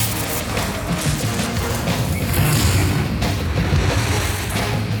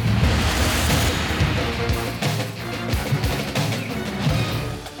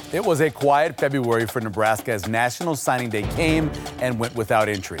It was a quiet February for Nebraska as National Signing Day came and went without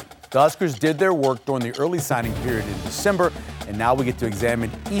entry. The Huskers did their work during the early signing period in December, and now we get to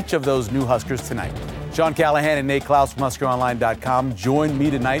examine each of those new Huskers tonight. Sean Callahan and Nate Klaus from HuskerOnline.com join me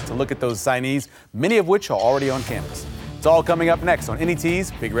tonight to look at those signees, many of which are already on campus. It's all coming up next on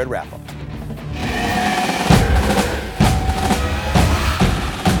NET's Big Red Wrap-Up.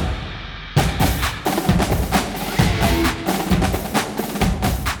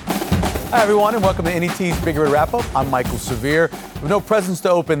 Hi, everyone, and welcome to NET's Big Red Wrap-Up. I'm Michael Severe. With no presents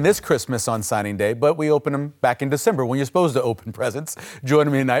to open this Christmas on signing day, but we open them back in December when you're supposed to open presents.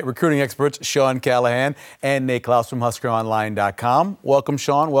 Joining me tonight, recruiting experts Sean Callahan and Nate Klaus from HuskerOnline.com. Welcome,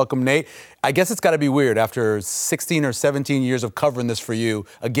 Sean. Welcome, Nate. I guess it's got to be weird after 16 or 17 years of covering this for you,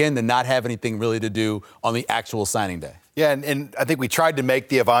 again, to not have anything really to do on the actual signing day. Yeah, and I think we tried to make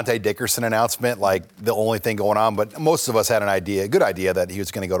the Avante Dickerson announcement like the only thing going on, but most of us had a good idea that he was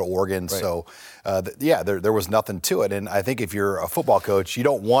going to go to Oregon. Right. So, there was nothing to it. And I think if you're a football coach, you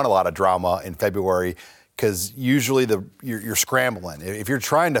don't want a lot of drama in February because usually you're scrambling. If you're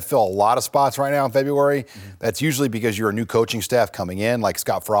trying to fill a lot of spots right now in February, that's usually because you're a new coaching staff coming in, like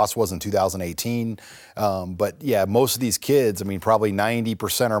Scott Frost was in 2018. But yeah, most of these kids, probably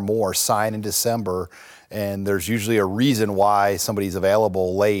 90% or more sign in December. And there's usually a reason why somebody's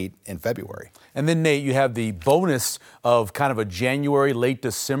available late in February. And then, Nate, you have the bonus of kind of a January, late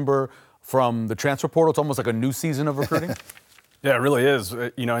December from the transfer portal. It's almost like a new season of recruiting. Yeah, it really is.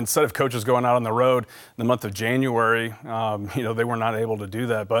 Instead of coaches going out on the road in the month of January, they were not able to do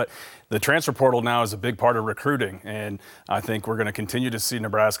that. But the transfer portal now is a big part of recruiting. And I think we're going to continue to see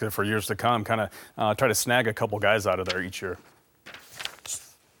Nebraska for years to come kind of try to snag a couple guys out of there each year.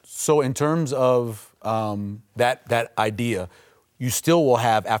 So in terms of that idea, you still will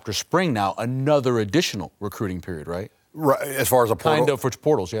have, after spring now, another additional recruiting period, right? Right, as far as a portal? Kind of for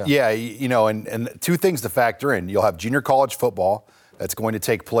portals, yeah. Yeah, and two things to factor in. You'll have junior college football that's going to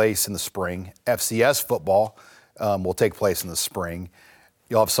take place in the spring. FCS football will take place in the spring.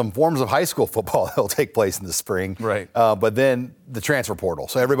 You'll have some forms of high school football that will take place in the spring. Right. But then the transfer portal.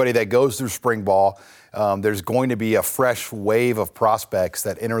 So everybody that goes through spring ball, there's going to be a fresh wave of prospects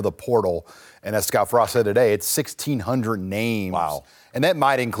that enter the portal. And as Scott Frost said today, it's 1,600 names. Wow. And that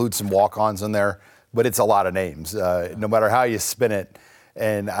might include some walk-ons in there, but it's a lot of names, no matter how you spin it.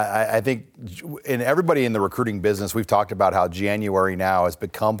 And I think in everybody in the recruiting business, we've talked about how January now has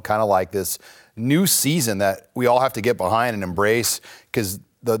become kind of like this new season that we all have to get behind and embrace because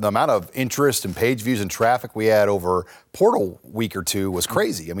the amount of interest and page views and traffic we had over portal week or two was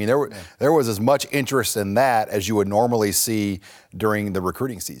crazy. There was as much interest in that as you would normally see during the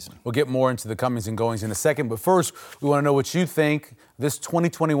recruiting season. We'll get more into the comings and goings in a second, but first, we want to know what you think this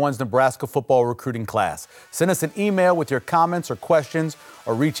 2021's Nebraska football recruiting class. Send us an email with your comments or questions,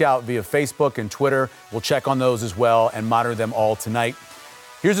 or reach out via Facebook and Twitter. We'll check on those as well and monitor them all tonight.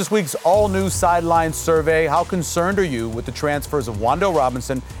 Here's this week's all-new sideline survey. How concerned are you with the transfers of Wan'Dale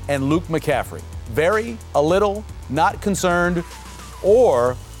Robinson and Luke McCaffrey? Very, a little, not concerned,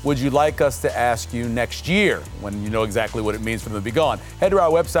 or would you like us to ask you next year when you know exactly what it means for them to be gone? Head to our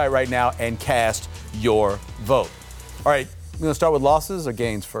website right now and cast your vote. All right, we're going to start with losses or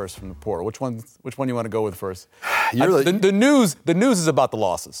gains first from the portal. Which one you want to go with first? The news is about the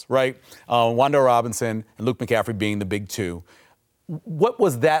losses, right? Wan'Dale Robinson and Luke McCaffrey being the big two. What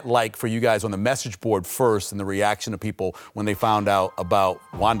was that like for you guys on the message board first and the reaction of people when they found out about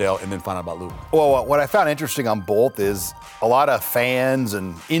Wan'Dale and then found out about Luke? Well, what I found interesting on both is a lot of fans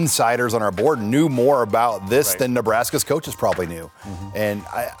and insiders on our board knew more about this than Nebraska's coaches probably knew. Mm-hmm. And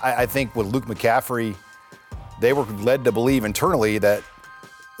I think with Luke McCaffrey, they were led to believe internally that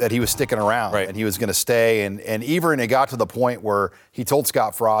he was sticking around and he was going to stay. And even it got to the point where he told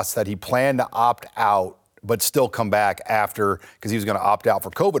Scott Frost that he planned to opt out but still come back after because he was going to opt out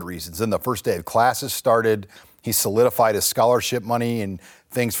for COVID reasons. Then the first day of classes started. He solidified his scholarship money and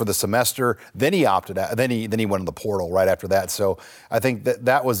things for the semester. Then he opted out. Then he went in the portal right after that. So I think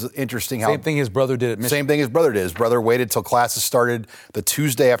that was interesting. Same thing his brother did at Michigan. Same thing his brother did. His brother waited till classes started the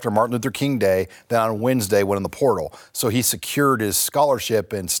Tuesday after Martin Luther King Day. Then on Wednesday went in the portal. So he secured his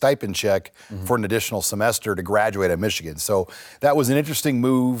scholarship and stipend check for an additional semester to graduate at Michigan. So that was an interesting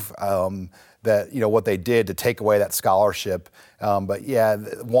move. That what they did to take away that scholarship. But yeah,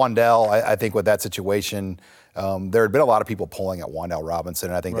 Wan'Dale, I think with that situation, there had been a lot of people pulling at Wan'Dale Robinson,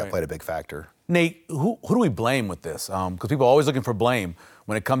 and I think that played a big factor. Nate, who do we blame with this? Because people are always looking for blame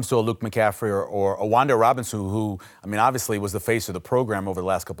when it comes to a Luke McCaffrey or a Wan'Dale Robinson, who obviously was the face of the program over the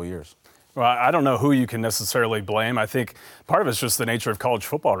last couple of years. Well, I don't know who you can necessarily blame. I think part of it's just the nature of college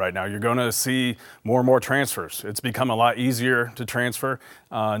football right now. You're going to see more and more transfers. It's become a lot easier to transfer.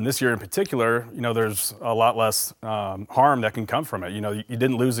 And this year in particular, there's a lot less harm that can come from it. You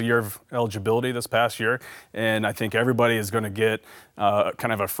didn't lose a year of eligibility this past year, and I think everybody is going to get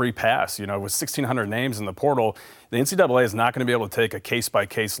kind of a free pass. With 1,600 names in the portal, the NCAA is not going to be able to take a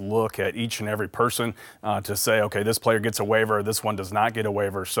case-by-case look at each and every person to say, okay, this player gets a waiver, this one does not get a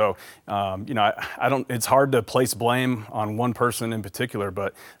waiver. So, I don't. It's hard to place blame on one person in particular,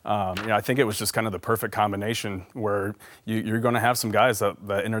 but I think it was just kind of the perfect combination where you're going to have some guys that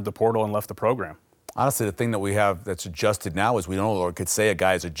entered the portal and left the program. Honestly, the thing that we have that's adjusted now is we don't or could say a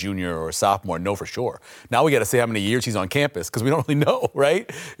guy is a junior or a sophomore, know for sure. Now we got to say how many years he's on campus because we don't really know, right,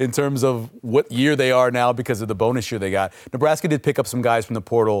 in terms of what year they are now because of the bonus year they got. Nebraska did pick up some guys from the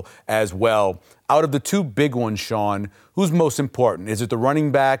portal as well. Out of the two big ones, Sean, who's most important? Is it the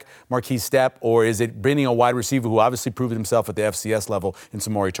running back, Marquise Stepp, or is it bringing a wide receiver who obviously proved himself at the FCS level in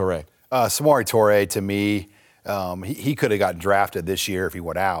Samori Toure? Samori Toure, to me, he could have gotten drafted this year if he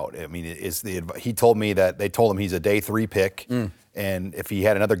went out. I mean, he told me that they told him he's a day 3 pick, and if he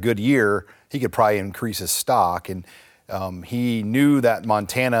had another good year, he could probably increase his stock. And he knew that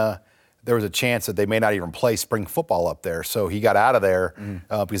Montana, there was a chance that they may not even play spring football up there, so he got out of there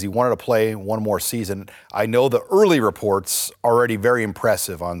because he wanted to play one more season. I know the early reports are already very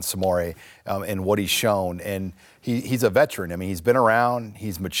impressive on Samori and what he's shown, and he's a veteran. I mean, he's been around,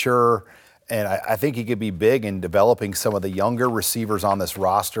 he's mature. And I think he could be big in developing some of the younger receivers on this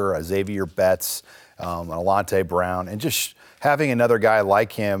roster, Xavier Betts, Alante Brown, and just having another guy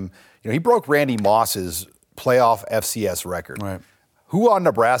like him. He broke Randy Moss's playoff FCS record. Right. Who on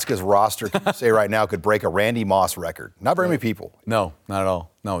Nebraska's roster can you say right now could break a Randy Moss record? Not very many people. No, not at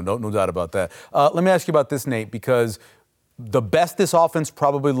all. No doubt about that. Let me ask you about this, Nate, because the best this offense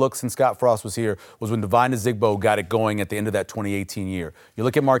probably looked since Scott Frost was here was when Devine Ozigbo got it going at the end of that 2018 year. You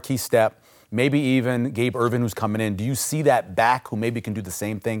look at Marquise Stepp, maybe even Gabe Ervin, who's coming in. Do you see that back who maybe can do the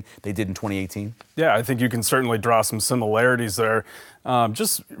same thing they did in 2018? Yeah, I think you can certainly draw some similarities there.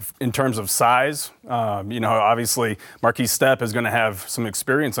 Just in terms of size, obviously Marquise Stepp is going to have some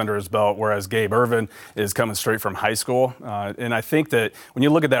experience under his belt, whereas Gabe Ervin is coming straight from high school. And I think that when you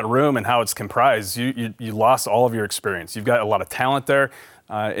look at that room and how it's comprised, you lost all of your experience. You've got a lot of talent there.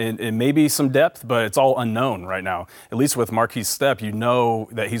 It may be some depth, but it's all unknown right now. At least with Marquise Stepp, you know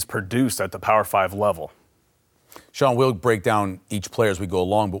that he's produced at the Power 5 level. Sean, we'll break down each player as we go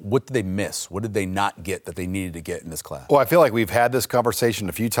along, but what did they miss? What did they not get that they needed to get in this class? Well, I feel like we've had this conversation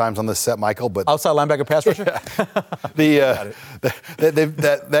a few times on this set, Michael, but outside linebacker, pass rusher?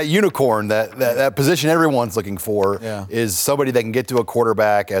 that unicorn, that position everyone's looking for is somebody that can get to a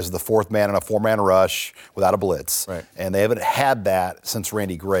quarterback as the fourth man in a 4-man rush without a blitz. Right. And they haven't had that since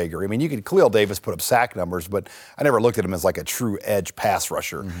Randy Gregory. I mean, Khalil Davis put up sack numbers, but I never looked at him as like a true edge pass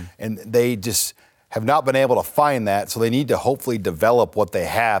rusher. And they just have not been able to find that, so they need to hopefully develop what they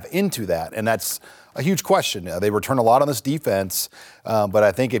have into that, and that's a huge question. They return a lot on this defense, but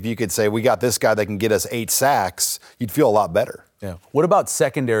I think if you could say, we got this guy that can get us 8 sacks, you'd feel a lot better. Yeah. What about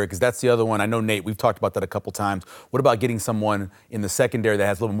secondary? Because that's the other one. I know, Nate, we've talked about that a couple times. What about getting someone in the secondary that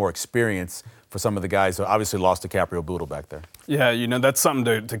has a little more experience for some of the guys who obviously lost to Caprio Boodle back there? Yeah, that's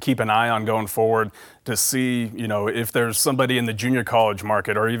something to keep an eye on going forward, to see, if there's somebody in the junior college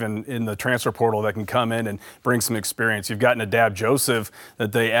market or even in the transfer portal that can come in and bring some experience. You've got Nadab Joseph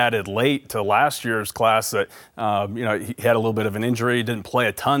that they added late to last year's class that, he had a little bit of an injury, didn't play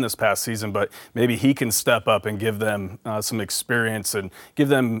a ton this past season, but maybe he can step up and give them some experience and give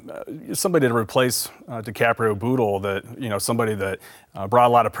them somebody to replace DiCaprio Boodle, that, somebody that brought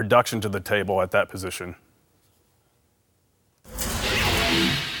a lot of production to the table at that position.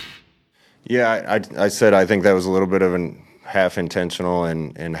 Yeah, I said I think that was a little bit of a half intentional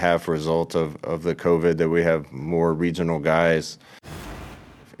and half result of the COVID, that we have more regional guys.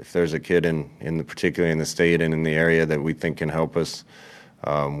 If there's a kid particularly in the state and in the area that we think can help us,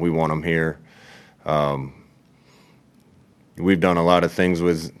 we want them here. We've done a lot of things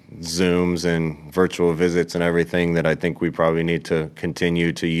with Zooms and virtual visits and everything that I think we probably need to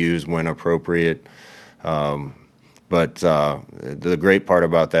continue to use when appropriate. But the great part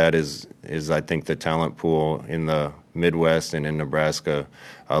about that is I think the talent pool in the Midwest and in Nebraska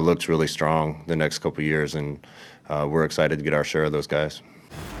looks really strong the next couple of years, and we're excited to get our share of those guys.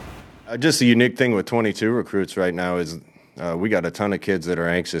 Just the unique thing with 22 recruits right now is we got a ton of kids that are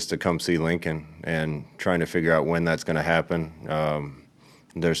anxious to come see Lincoln and trying to figure out when that's going to happen.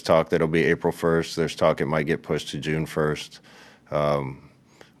 There's talk that it'll be April 1st. There's talk it might get pushed to June 1st.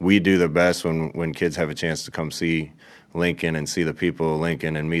 We do the best when kids have a chance to come see Lincoln and see the people of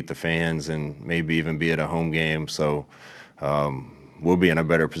Lincoln and meet the fans and maybe even be at a home game. So we'll be in a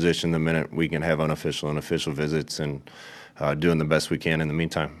better position the minute we can have unofficial and official visits. And doing the best we can in the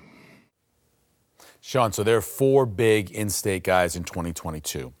meantime. Sean, so there are 4 big in-state guys in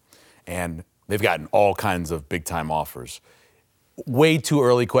 2022, and they've gotten all kinds of big-time offers. Way too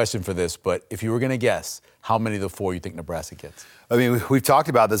early question for this, but if you were going to guess, how many of the 4 you think Nebraska gets? I mean, we've talked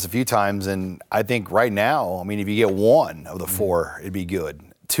about this a few times, and I think right now, I mean, if you get 1 of the 4, it'd be good.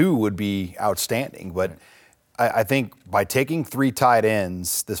 2 would be outstanding, but I think by taking 3 tight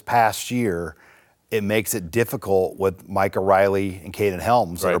ends this past year, it makes it difficult with Micah Riley and Caden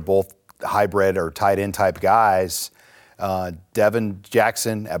Helms that are both hybrid or tight end type guys. Devin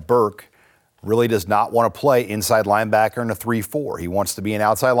Jackson at Burke really does not want to play inside linebacker in a 3-4. He wants to be an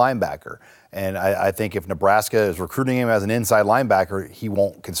outside linebacker. And I think if Nebraska is recruiting him as an inside linebacker, he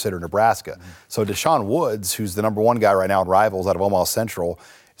won't consider Nebraska. So Deshaun Woods, who's the number 1 guy right now in Rivals out of Omaha Central,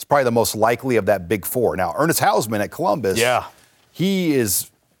 is probably the most likely of that big 4. Now, Ernest Hausman at Columbus, he is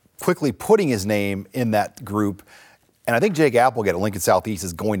quickly putting his name in that group. And I think Jake Applegate at Lincoln Southeast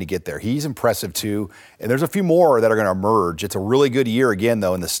is going to get there. He's impressive too. And there's a few more that are going to emerge. It's a really good year again,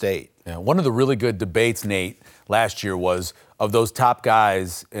 though, in the state. Yeah, one of the really good debates, Nate, last year was of those top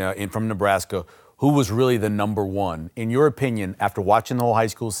guys from Nebraska, who was really the number 1? In your opinion, after watching the whole high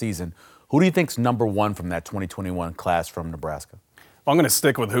school season, who do you think's number 1 from that 2021 class from Nebraska? I'm going to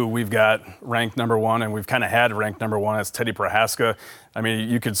stick with who we've got ranked number 1, and we've kind of had ranked number 1 as Teddy Prohaska. I mean,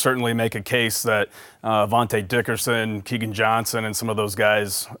 you could certainly make a case that Avante Dickerson, Keegan Johnson, and some of those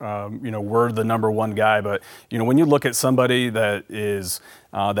guys, were the number 1 guy. But, when you look at somebody that is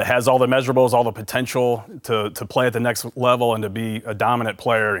that has all the measurables, all the potential to play at the next level and to be a dominant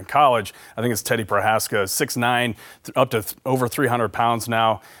player in college, I think it's Teddy Prohaska, 6'9", up to over 300 pounds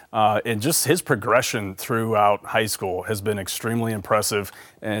now. And just his progression throughout high school has been extremely impressive.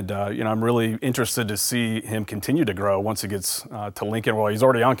 And, I'm really interested to see him continue to grow once he gets to Lincoln. Well, he's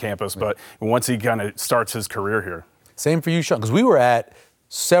already on campus, but once he kind of starts his career here. Same for you, Sean, because we were at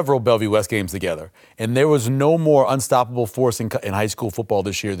several Bellevue West games together, and there was no more unstoppable force in high school football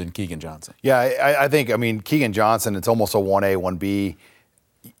this year than Keegan Johnson. Yeah, I think, Keegan Johnson, it's almost a 1A, 1B.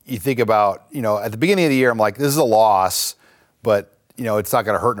 You think about, at the beginning of the year, I'm like, this is a loss, but, it's not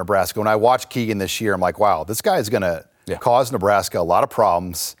going to hurt Nebraska. When I watch Keegan this year, I'm like, wow, this guy's going to cause Nebraska a lot of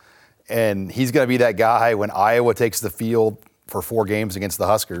problems, and he's going to be that guy when Iowa takes the field for 4 games against the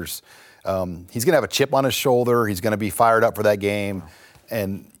Huskers. He's going to have a chip on his shoulder. He's going to be fired up for that game.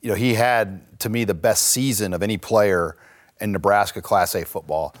 And, he had, to me, the best season of any player in Nebraska Class A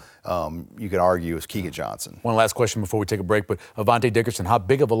football. You could argue is Keegan Johnson. One last question before we take a break, but Avante Dickerson, how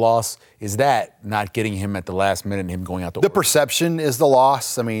big of a loss is that, not getting him at the last minute and him going out to work? The perception is the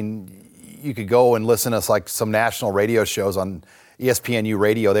loss. You could go and listen to some national radio shows on ESPNU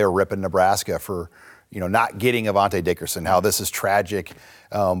radio. They were ripping Nebraska for, not getting Avante Dickerson, how this is tragic.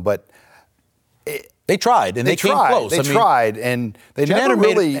 But they tried, and they came close. They tried, and they never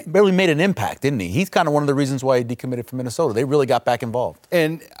really made an impact, didn't he? He's kind of one of the reasons why he decommitted from Minnesota. They really got back involved.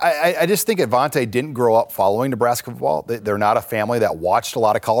 And I just think Avante didn't grow up following Nebraska football. They're not a family that watched a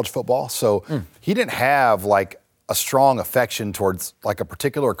lot of college football, so he didn't have a strong affection towards a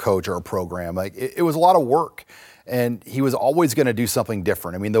particular coach or a program. It was a lot of work, and he was always going to do something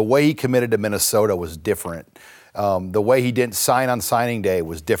different. The way he committed to Minnesota was different. The way he didn't sign on signing day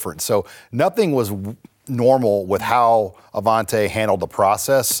was different. So nothing was normal with how Avante handled the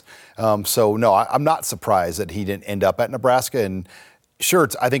process. So no, I'm not surprised that he didn't end up at Nebraska. And sure,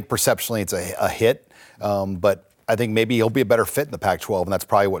 I think perceptually it's a hit, but I think maybe he'll be a better fit in the Pac-12, and that's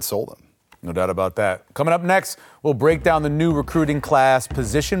probably what sold him. No doubt about that. Coming up next, we'll break down the new recruiting class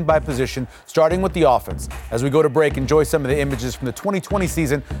position by position, starting with the offense. As we go to break, enjoy some of the images from the 2020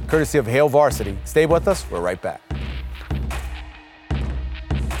 season, courtesy of Hail Varsity. Stay with us. We're right back.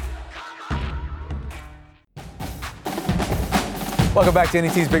 Welcome back to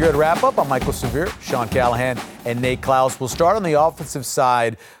NET's Big Red Wrap-Up. I'm Michael Severe, Sean Callahan, and Nate Klaus. We'll start on the offensive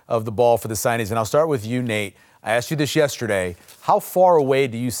side of the ball for the signees, and I'll start with you, Nate. I asked you this yesterday. How far away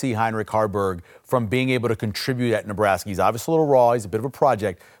do you see Heinrich Haarberg from being able to contribute at Nebraska? He's obviously a little raw. He's a bit of a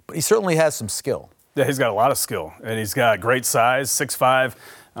project, but he certainly has some skill. Yeah, he's got a lot of skill, and he's got great size, 6'5",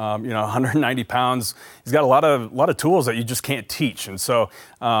 190 pounds. He's got a lot of tools that you just can't teach. And so,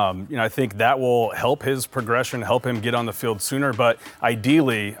 I think that will help his progression, help him get on the field sooner. But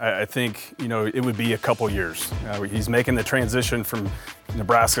ideally, I think, it would be a couple years. He's making the transition from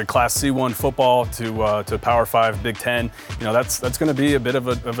Nebraska Class C1 football to Power 5 Big Ten. That's going to be a bit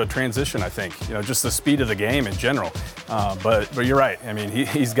of a transition, I think. Just the speed of the game in general. But you're right.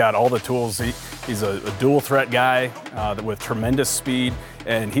 He's got all the tools. He's a dual threat guy with tremendous speed,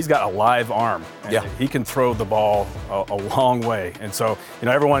 and he's got a live arm. And he can throw the ball a long way. And so,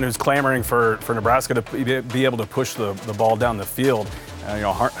 everyone who's clamoring for Nebraska to be able to push the ball down the field,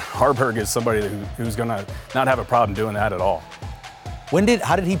 Haarberg is somebody who's going to not have a problem doing that at all.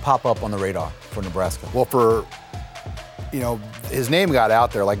 How did he pop up on the radar for Nebraska? Well, his name got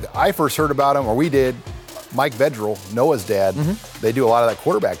out there. Like, I first heard about him, or we did, Mike Vedral, Noah's dad. They do a lot of that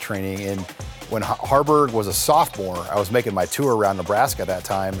quarterback training. And when Haarberg was a sophomore, I was making my tour around Nebraska at that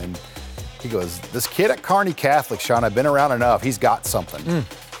time, and he goes, "This kid at Kearney Catholic, Sean, I've been around enough. He's got something."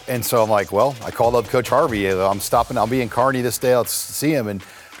 And so I'm like, well, I called up Coach Harvey. I'll be in Kearney this day. Let's see him. And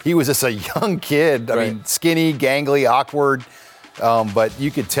he was just a young kid. I mean, skinny, gangly, awkward. But you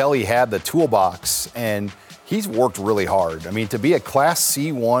could tell he had the toolbox, and he's worked really hard. I mean, to be a Class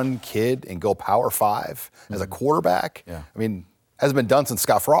C1 kid and go Power 5 as a quarterback, hasn't been done since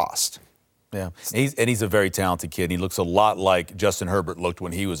Scott Frost. Yeah, he's a very talented kid. And he looks a lot like Justin Herbert looked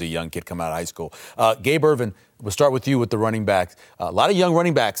when he was a young kid coming out of high school. Gabe Ervin, we'll start with you with the running backs. A lot of young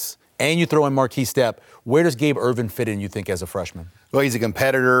running backs, and you throw in Marquis Stepp. Where does Gabe Ervin fit in, you think, as a freshman? Well, he's a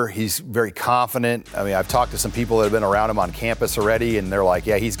competitor. He's very confident. I mean, I've talked to some people that have been around him on campus already, and they're like,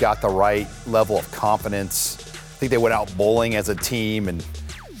 yeah, he's got the right level of confidence. I think they went out bowling as a team, and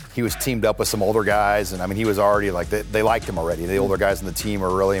he was teamed up with some older guys. And, he was already like, they liked him already. The older guys on the team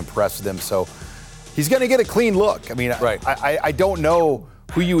are really impressed with him. So he's going to get a clean look. I don't know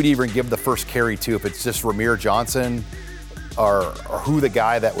who you would even give the first carry to, if it's just Ramir Johnson or who the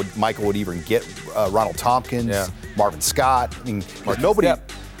guy that Michael would even get, Ronald Tompkins, Marvin Scott. Nobody,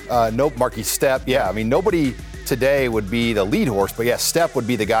 Marquis Stepp. Yeah, nobody today would be the lead horse, but Stepp would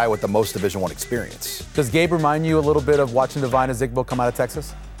be the guy with the most Division I experience. Does Gabe remind you a little bit of watching Devine Ozigbo come out of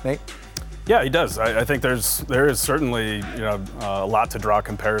Texas, Nate? Yeah, he does. I think there is certainly a lot to draw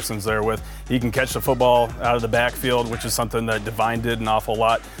comparisons there with. He can catch the football out of the backfield, which is something that Devine did an awful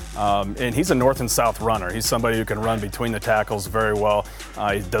lot. And he's a north and south runner. He's somebody who can run between the tackles very well.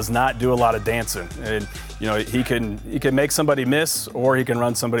 He does not do a lot of dancing, and he can make somebody miss, or he can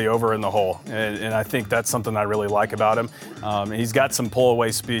run somebody over in the hole. And I think that's something I really like about him. He's got some pull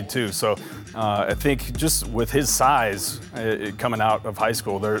away speed too. So I think just with his size coming out of high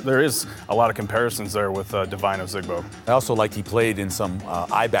school, there is a lot of comparisons there with Devine Ozigbo. I also like he played in some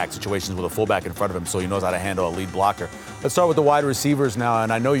I-back situations with a fullback in front of him, so he knows how to handle a lead blocker. Let's start with the wide receivers now,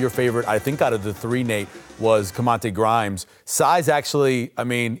 and I know your favorite, I think out of the three, Nate, was Camonte Grimes. Size actually,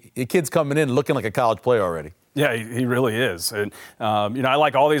 the kid's coming in looking like a college player already. Yeah, he really is. And, I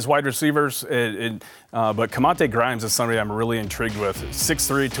like all these wide receivers, but Camonte Grimes is somebody I'm really intrigued with.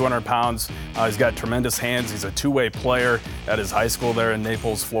 6'3", 200 pounds. He's got tremendous hands. He's a two-way player at his high school there in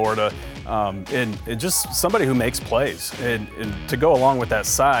Naples, Florida. And just somebody who makes plays. And to go along with that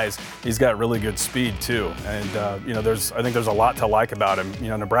size, he's got really good speed too. And, I think there's a lot to like about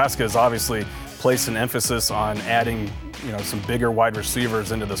him. Nebraska has obviously placed an emphasis on adding some bigger wide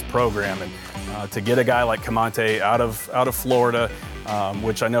receivers into this program, and to get a guy like Camonte out of Florida,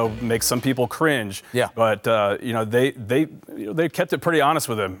 which I know makes some people cringe. Yeah. But they kept it pretty honest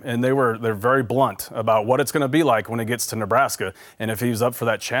with him, and they're very blunt about what it's going to be like when it gets to Nebraska, and if he was up for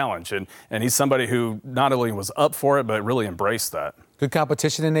that challenge. And he's somebody who not only was up for it, but really embraced that. Good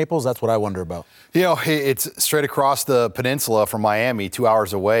competition in Naples? That's what I wonder about. It's straight across the peninsula from Miami, 2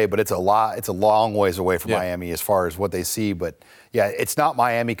 hours away, but it's a long ways away from Miami as far as what they see. But it's not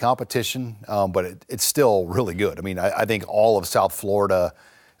Miami competition, but it's still really good. I think all of South Florida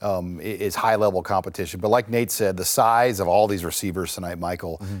is high-level competition. But like Nate said, the size of all these receivers tonight,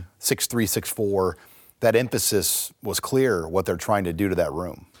 Michael, 6'3", 6'4", that emphasis was clear what they're trying to do to that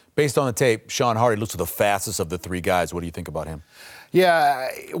room. Based on the tape, Sean Hardy looks the fastest of the three guys. What do you think about him? Yeah,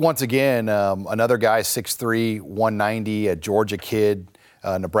 once again, another guy, 6'3", 190, a Georgia kid.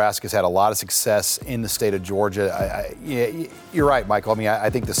 Nebraska's had a lot of success in the state of Georgia. You're right, Michael. I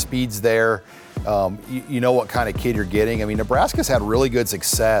think the speed's there. You know what kind of kid you're getting. Nebraska's had really good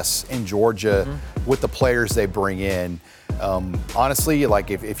success in Georgia with the players they bring in. Honestly,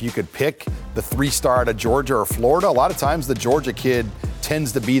 if you could pick the three-star out of Georgia or Florida, a lot of times the Georgia kid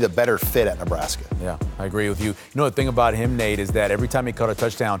tends to be the better fit at Nebraska. Yeah, I agree with you. The thing about him, Nate, is that every time he caught a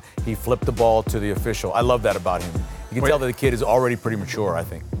touchdown, he flipped the ball to the official. I love that about him. You can tell that the kid is already pretty mature, I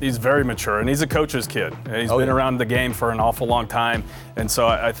think. He's very mature, and he's a coach's kid. He's been around the game for an awful long time, and so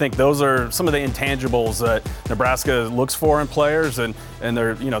I think those are some of the intangibles that Nebraska looks for in players, and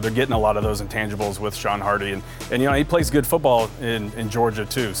they're getting a lot of those intangibles with Sean Hardy, and he plays good football in Georgia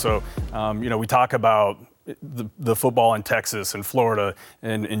too. So we talk about the football in Texas and Florida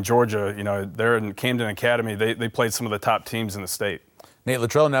and in Georgia. They're in Camden Academy. They played some of the top teams in the state. Nate,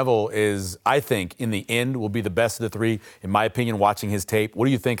 Latrell Neville is, I think, in the end, will be the best of the three, in my opinion, watching his tape. What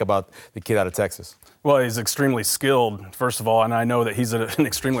do you think about the kid out of Texas? Well, he's extremely skilled, first of all, and I know that he's an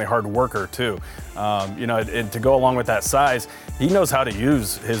extremely hard worker, too. And to go along with that size, he knows how to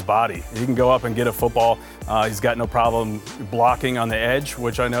use his body. He can go up and get a football. He's got no problem blocking on the edge,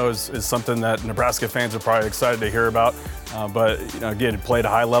 which I know is something that Nebraska fans are probably excited to hear about. But again, he played a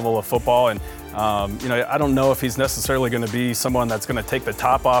high level of football, and I don't know if he's necessarily going to be someone that's going to take the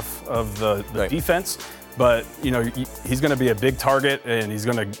top off of the right. defense. But he's going to be a big target, and he's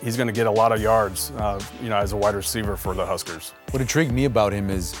going to get a lot of yards, as a wide receiver for the Huskers. What intrigued me about him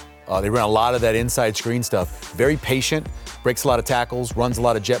is they run a lot of that inside screen stuff. Very patient, breaks a lot of tackles, runs a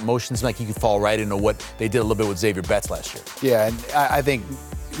lot of jet motions. Like he could fall right into what they did a little bit with Xavier Betts last year. Yeah, and I think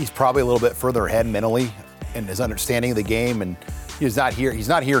he's probably a little bit further ahead mentally in his understanding of the game, and he's not here. He's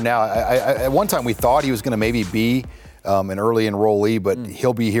not here now. At one time, we thought he was going to maybe be an early enrollee, but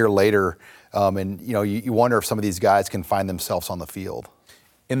he'll be here later. You wonder if some of these guys can find themselves on the field.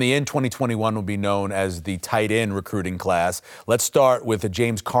 In the end, 2021 will be known as the tight end recruiting class. Let's start with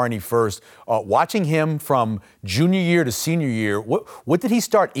James Carney first. Watching him from junior year to senior year, what did he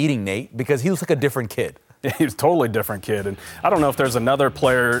start eating, Nate? Because he looks like a different kid. Yeah, he's a totally different kid. And I don't know if there's another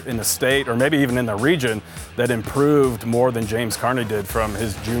player in the state or maybe even in the region that improved more than James Carney did from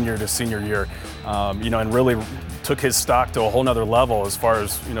his junior to senior year, and really took his stock to a whole nother level as far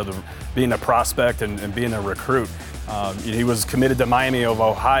as, being a prospect and being a recruit. He was committed to Miami of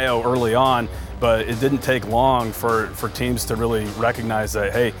Ohio early on, but it didn't take long for teams to really recognize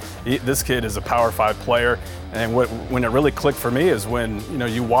that, hey, this kid is a Power 5 player. And when it really clicked for me is when,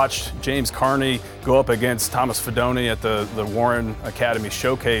 you watched James Carney go up against Thomas Fidone at the Warren Academy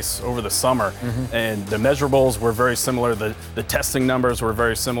Showcase over the summer. Mm-hmm. And the measurables were very similar. The testing numbers were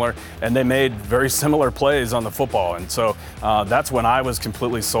very similar. And they made very similar plays on the football. And so that's when I was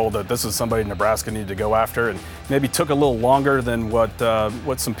completely sold that this is somebody Nebraska needed to go after. And maybe took a little longer than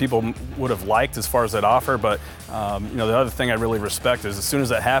what some people would have liked as far as that offer. But, the other thing I really respect is as soon as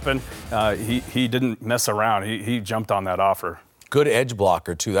that happened, he didn't mess around. He jumped on that offer. Good edge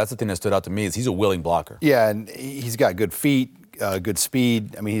blocker, too. That's the thing that stood out to me is he's a willing blocker. Yeah, and he's got good feet, good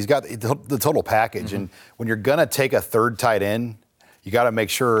speed. I mean, he's got the total package. Mm-hmm. And when you're going to take a third tight end, you got to make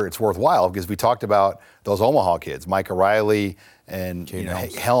sure it's worthwhile because we talked about those Omaha kids, Micah Riley and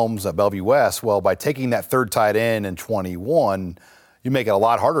Helms at Bellevue West. Well, by taking that third tight end in 21, you make it a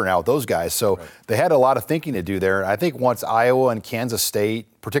lot harder now with those guys. So They had a lot of thinking to do there. I think once Iowa and Kansas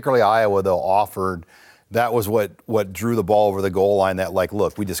State, particularly Iowa, though, offered, that was what drew the ball over the goal line that,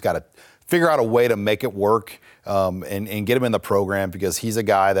 look, we just got to figure out a way to make it work and get him in the program because he's a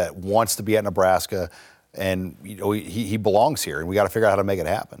guy that wants to be at Nebraska and he belongs here, and we got to figure out how to make it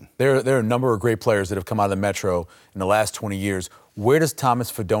happen. There are a number of great players that have come out of the Metro in the last 20 years. Where does Thomas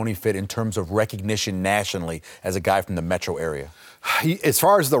Fidone fit in terms of recognition nationally as a guy from the Metro area? As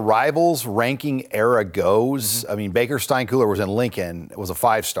far as the Rivals ranking era goes, I mean, Baker Steinkuhler was in Lincoln. It was a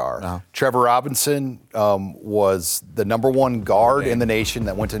 5-star. Uh-huh. Trevor Robinson was the #1 guard in the nation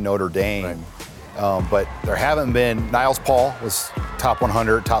that went to Notre Dame. Right. But there haven't been – Niles Paul was top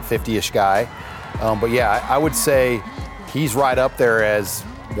 100, top 50-ish guy. But, yeah, I would say he's right up there as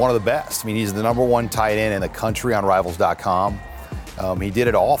one of the best. I mean, he's the #1 tight end in the country on Rivals.com. He did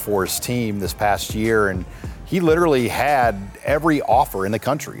it all for his team this past year, and he literally had every offer in the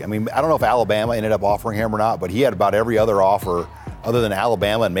country. I mean, I don't know if Alabama ended up offering him or not, but he had about every other offer other than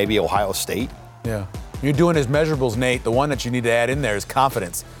Alabama and maybe Ohio State. Yeah. You're doing his measurables, Nate. The one that you need to add in there is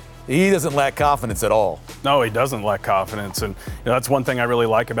confidence. He doesn't lack confidence at all. No, he doesn't lack confidence. And that's one thing I really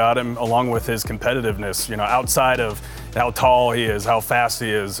like about him, along with his competitiveness, outside of how tall he is, how fast he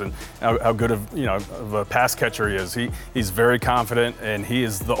is, and how good of a pass catcher he is. He's very confident, and he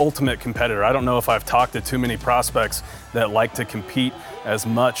is the ultimate competitor. I don't know if I've talked to too many prospects that like to compete as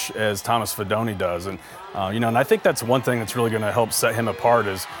much as Thomas Fidone does. And and I think that's one thing that's really going to help set him apart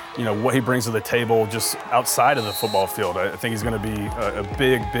is, what he brings to the table just outside of the football field. I think he's going to be a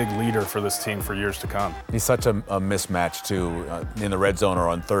big, big leader for this team for years to come. He's such a mismatch, too, in the red zone or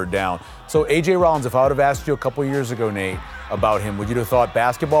on third down. So, A.J. Rollins, if I would have asked you a couple years ago, Nate, about him, would you have thought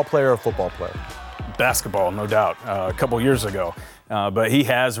basketball player or football player? Basketball, no doubt, a couple years ago. But he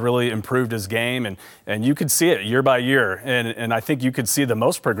has really improved his game, and you could see it year by year. And I think you could see the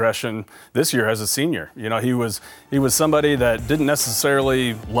most progression this year as a senior. He was somebody that didn't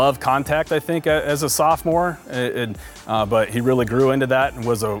necessarily love contact, I think, as a sophomore, but he really grew into that and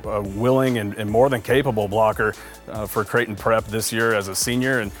was a willing and more than capable blocker for Creighton Prep this year as a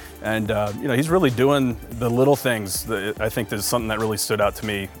senior. And he's really doing the little things that I think is something that really stood out to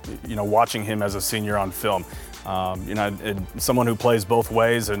me, watching him as a senior on film. And someone who plays both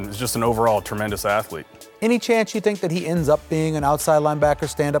ways and is just an overall tremendous athlete. Any chance you think that he ends up being an outside linebacker,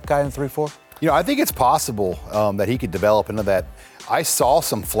 stand-up guy in 3-4? I think it's possible that he could develop into that. I saw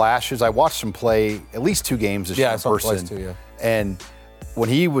some flashes. I watched him play at least 2 games this year in person. Yeah, I saw him twice too, yeah. And when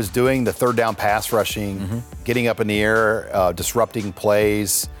he was doing the third down pass rushing, getting up in the air, disrupting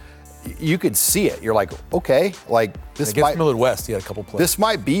plays, you could see it. You're like, okay, like this Against Millard West, he had a couple plays. This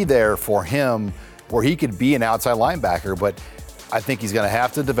might be there for him where he could be an outside linebacker, but I think he's going to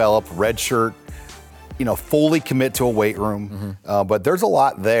have to develop redshirt, fully commit to a weight room. But there's a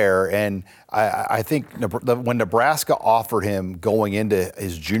lot there, and I think when Nebraska offered him going into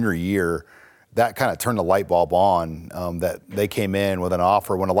his junior year, that kind of turned the light bulb on, that they came in with an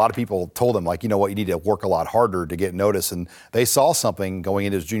offer when a lot of people told him, like, you know what, you need to work a lot harder to get noticed. And they saw something going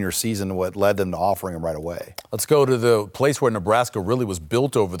into his junior season, what led them to offering him right away. Let's go to the place where Nebraska really was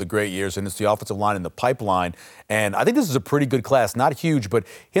built over the great years, and it's the offensive line in the pipeline. And I think this is a pretty good class, not huge, but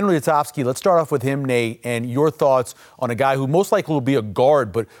Henry Lutovsky, let's start off with him, Nate, and your thoughts on a guy who most likely will be a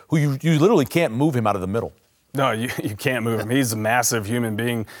guard, but who you literally can't move him out of the middle. No, you can't move him. He's a massive human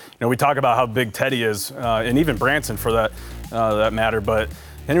being. We talk about how big Teddy is, and even Branson for that matter. But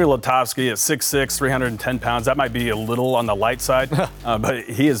Henry Lutovsky at 6'6", 310 pounds, that might be a little on the light side, but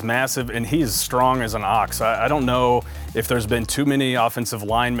he is massive, and he is strong as an ox. I don't know if there's been too many offensive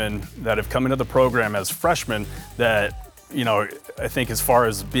linemen that have come into the program as freshmen that, I think as far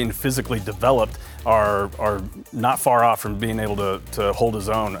as being physically developed are not far off from being able to hold his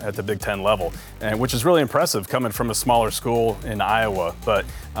own at the Big Ten level, and which is really impressive coming from a smaller school in Iowa. But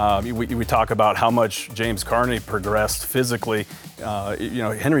we talk about how much James Carney progressed physically.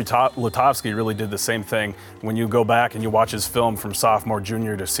 Henry Lutovsky really did the same thing. When you go back and you watch his film from sophomore,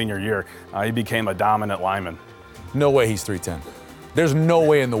 junior to senior year, he became a dominant lineman. No way he's 310. There's no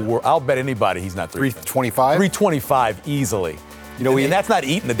way in the world. I'll bet anybody he's not 325. 325 easily. And that's not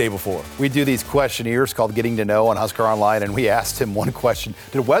eating the day before. We do these questionnaires called Getting to Know on Husker Online, and we asked him one question: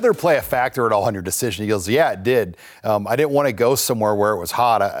 did weather play a factor at all in your decision? He goes, "Yeah, it did. I didn't want to go somewhere where it was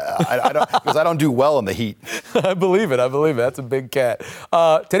hot. Because I don't do well in the heat." I believe it. That's a big cat.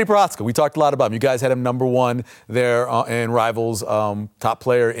 Teddy Prochazka, we talked a lot about him. You guys had him number 1 there in Rivals, top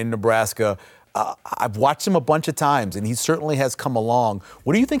player in Nebraska. I've watched him a bunch of times, and he certainly has come along.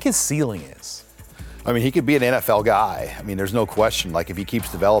 What do you think his ceiling is? I mean, he could be an NFL guy. I mean, there's no question, like, if he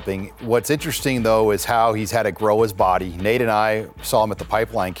keeps developing. What's interesting, though, is how he's had to grow his body. Nate and I saw him at the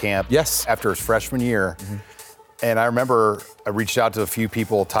Pipeline camp after his freshman year. And I remember I reached out to a few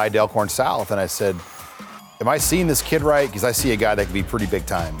people, Ty Delcorn South, and I said, am I seeing this kid right? Because I see a guy that could be pretty big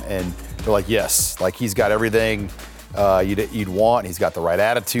time. And they're like, yes. Like, he's got everything you'd want. He's got the right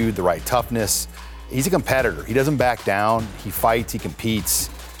attitude, the right toughness. He's a competitor. He doesn't back down. He fights, he competes,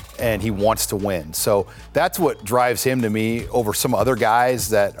 and he wants to win. So that's what drives him to me over some other guys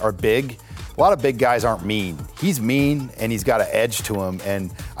that are big. A lot of big guys aren't mean. He's mean, and he's got an edge to him,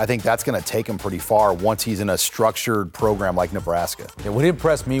 and I think that's going to take him pretty far once he's in a structured program like Nebraska. Yeah, what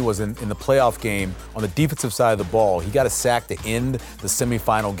impressed me was in the playoff game, on the defensive side of the ball, he got a sack to end the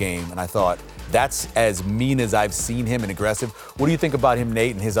semifinal game, and I thought, that's as mean as I've seen him and aggressive. What do you think about him,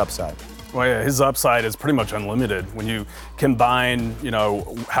 Nate, and his upside? Well, yeah, his upside is pretty much unlimited when you combine,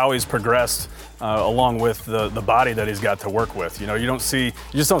 how he's progressed along with the body that he's got to work with. You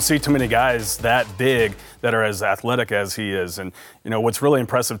just don't see too many guys that big that are as athletic as he is. And what's really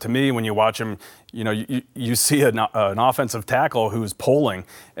impressive to me when you watch him, you see an offensive tackle who's pulling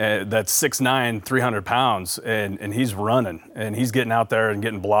that's 6'9", 300 pounds, and he's running and he's getting out there and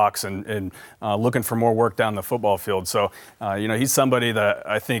getting blocks and looking for more work down the football field. So he's somebody that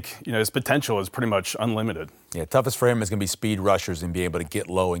I think his potential is pretty much unlimited. Yeah, toughest for him is going to be speed rushers and be able to get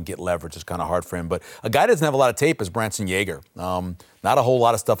low and get leverage. It's kind of hard for him. But a guy that doesn't have a lot of tape is Branson Yeager. Not a whole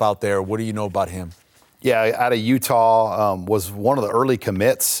lot of stuff out there. What do you know about him? Yeah, out of Utah, was one of the early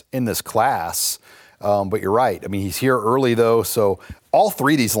commits in this class. But you're right. I mean, he's here early, though. So all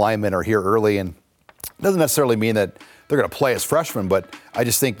 3 of these linemen are here early. And it doesn't necessarily mean that they're going to play as freshmen, but I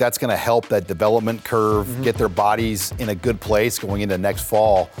just think that's going to help that development curve, get their bodies in a good place going into next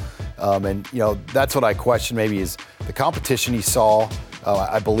fall. And that's what I question maybe is the competition he saw.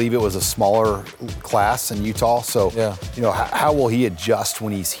 I believe it was a smaller class in Utah. So, how will he adjust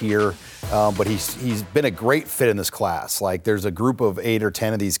when he's here? But he's been a great fit in this class. Like, there's a group of 8 or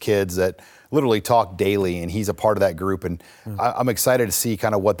 10 of these kids that literally talk daily, and he's a part of that group. And I'm excited to see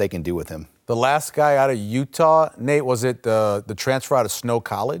kind of what they can do with him. The last guy out of Utah, Nate, was it the transfer out of Snow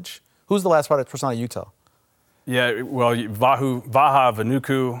College? Who's the last person out of Utah? Yeah, well, Vaha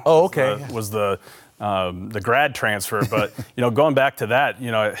Vanuku was the the grad transfer. But, going back to that,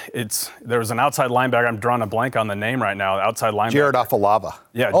 there was an outside linebacker. I'm drawing a blank on the name right now. Outside linebacker. Jared Afalava.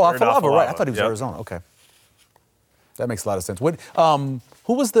 Yeah. Oh, Afalava, right. I thought he was Arizona. Okay. That makes a lot of sense.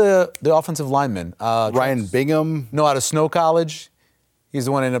 Who was the offensive lineman? Ryan Bingham. No, out of Snow College. He's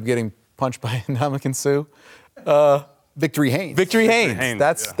the one who ended up getting punched by Ndamukong Suh. Victory Haynes. Victory Haynes.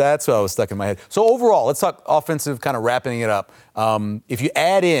 That's what I was stuck in my head. So overall, let's talk offensive, kind of wrapping it up. If you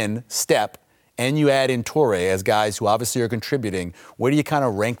add in Stepp and you add in Toure as guys who obviously are contributing, where do you kind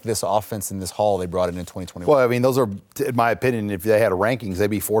of rank this offense in this haul they brought in 2021? Well, I mean, those are, in my opinion, if they had rankings, they'd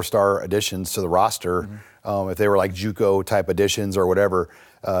be 4-star additions to the roster. If they were like JUCO type additions or whatever.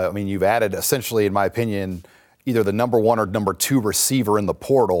 You've added essentially, in my opinion, either the number 1 or number 2 receiver in the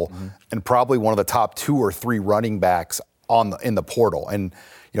portal, and probably one of the top 2 or 3 running backs in the portal. And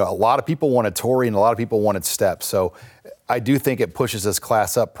a lot of people wanted Toure and a lot of people wanted Stepp. So I do think it pushes this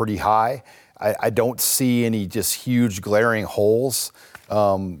class up pretty high. I don't see any just huge glaring holes.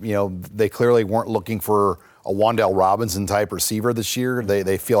 They clearly weren't looking for a Wan'Dale Robinson type receiver this year.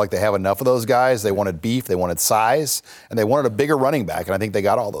 They feel like they have enough of those guys. They wanted beef, they wanted size, and they wanted a bigger running back, and I think they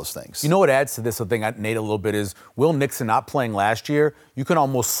got all those things. You know what adds to this, I think, Nate, a little bit is Will Nixon not playing last year. You can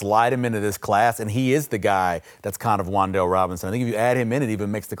almost slide him into this class, and he is the guy that's kind of Wan'Dale Robinson. I think if you add him in, it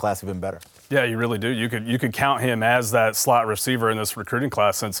even makes the class even better. Yeah, you really do. You could count him as that slot receiver in this recruiting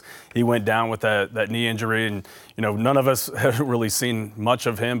class since he went down with that knee injury, and none of us have really seen much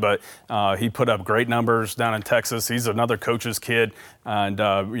of him, but he put up great numbers down in Texas. He's another coach's kid, and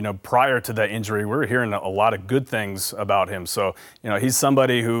prior to that injury, we were hearing a lot of good things about him. So he's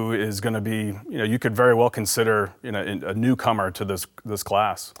somebody who is going to be you could very well consider a newcomer to this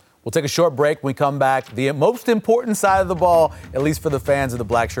class. We'll take a short break. When we come back, the most important side of the ball, at least for the fans of the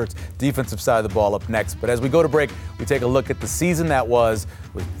Black Shirts, defensive side of the ball up next. But as we go to break, we take a look at the season that was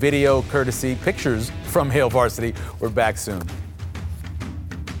with video, courtesy, pictures from Hail Varsity. We're back soon.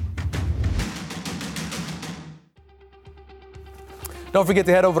 Don't forget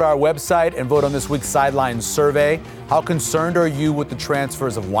to head over to our website and vote on this week's Sideline Survey. How concerned are you with the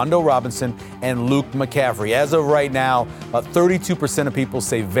transfers of Wan'Dale Robinson and Luke McCaffrey? As of right now, about 32% of people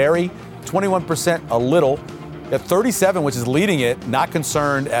say very, 21% a little, at 37%, which is leading it, not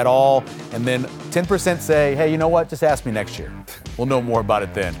concerned at all, and then 10% say, hey, you know what, just ask me next year. We'll know more about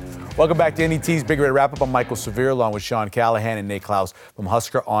it then. Welcome back to NET's Big Red Wrap-Up. I'm Michael Severe, along with Sean Callahan and Nate Klaus from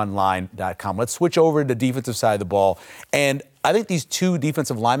HuskerOnline.com. Let's switch over to the defensive side of the ball. And I think these 2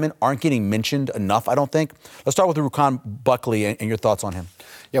 defensive linemen aren't getting mentioned enough, I don't think. Let's start with Ruquan Buckley and your thoughts on him.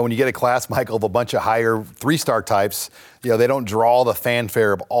 Yeah, when you get a class, Michael, of a bunch of higher 3-star types, they don't draw the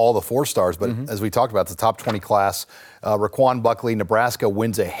fanfare of all the 4-stars. But as we talked about, it's a top 20 class. Ruquan Buckley, Nebraska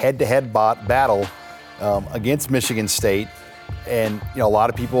wins a head-to-head battle against Michigan State. And, a lot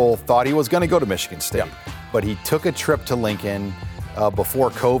of people thought he was going to go to Michigan State. But he took a trip to Lincoln before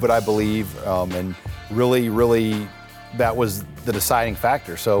COVID, I believe, and really that was the deciding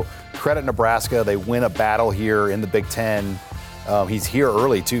factor. So credit Nebraska. They win a battle here in the Big Ten. He's here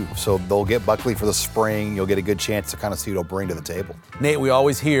early, too, so they'll get Buckley for the spring. You'll get a good chance to kind of see what he'll bring to the table. Nate, we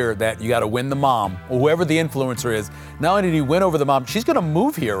always hear that you got to win the mom, or whoever the influencer is. Not only did he win over the mom, she's going to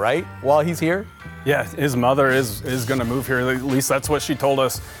move here, right, while he's here? Yeah, his mother is going to move here. At least that's what she told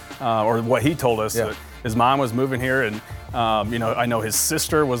us, or what he told us. Yeah. His mom was moving here, and I know his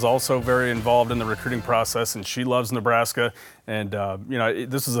sister was also very involved in the recruiting process, and she loves Nebraska. And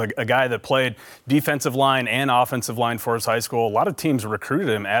this is a guy that played defensive line and offensive line for his high school. A lot of teams recruited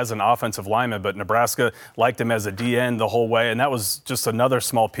him as an offensive lineman, but Nebraska liked him as a DN the whole way, and that was just another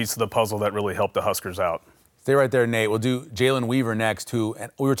small piece of the puzzle that really helped the Huskers out. Stay right there, Nate. We'll do Jalen Weaver next, and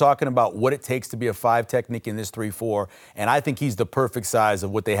we were talking about what it takes to be a 5 technique in this 3-4, and I think he's the perfect size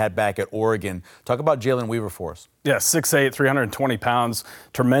of what they had back at Oregon. Talk about Jalen Weaver for us. Yeah, 6'8", 320 pounds,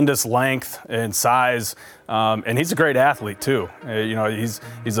 tremendous length and size, and he's a great athlete too.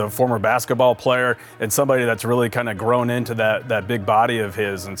 He's a former basketball player and somebody that's really kind of grown into that big body of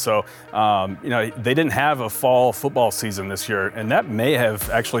his. And so, they didn't have a fall football season this year, and that may have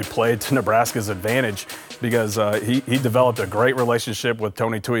actually played to Nebraska's advantage because he developed a great relationship with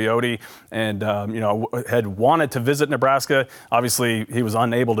Tony Tuioti and, had wanted to visit Nebraska. Obviously, he was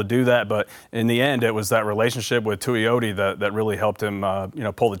unable to do that, but in the end, it was that relationship with Tuioti that really helped him,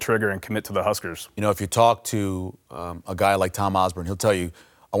 pull the trigger and commit to the Huskers. If you talk to a guy like Tom Osborne, he'll tell you,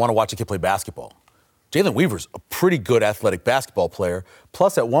 I want to watch a kid play basketball. Jalen Weaver's a pretty good athletic basketball player.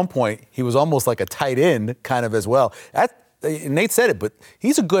 Plus, at one point, he was almost like a tight end kind of as well. Nate said it, but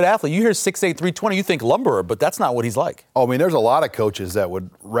he's a good athlete. You hear 6'8", 320, you think lumberer, but that's not what he's like. Oh, there's a lot of coaches that would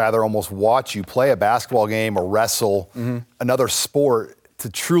rather almost watch you play a basketball game or wrestle another sport to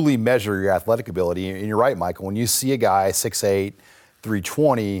truly measure your athletic ability. And you're right, Michael, when you see a guy 6'8",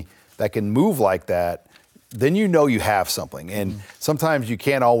 320 that can move like that, then you know you have something. And sometimes you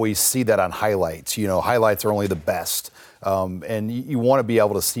can't always see that on highlights. Highlights are only the best. And you want to be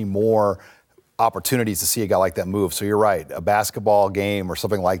able to see more opportunities to see a guy like that move. So you're right. A basketball game or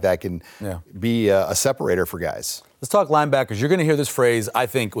something like that can be a separator for guys. Let's talk linebackers. You're going to hear this phrase, I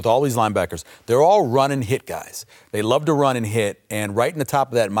think, with all these linebackers. They're all run and hit guys. They love to run and hit. And right in the top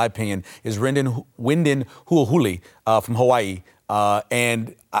of that, in my opinion, is Wyndon Huahuli from Hawaii.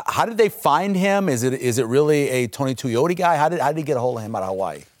 And how did they find him? Is it really a Tony Tuioti guy? How did he get a hold of him out of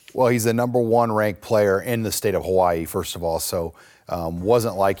Hawaii? Well, he's the number 1 ranked player in the state of Hawaii, first of all. So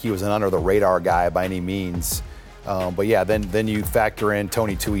wasn't like he was an under-the-radar guy by any means. But yeah, then you factor in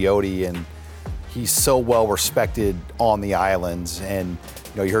Tony Tuioti, and he's so well respected on the islands. And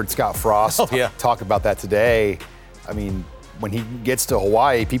you heard Scott Frost talk about that today. I mean, when he gets to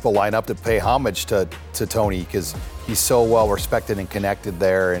Hawaii, people line up to pay homage to Tony because he's so well respected and connected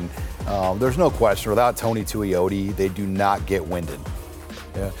there. And there's no question, without Tony Tuioti, they do not get Wyndon.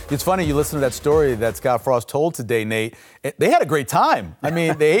 Yeah. It's funny, you listen to that story that Scott Frost told today, Nate. They had a great time. I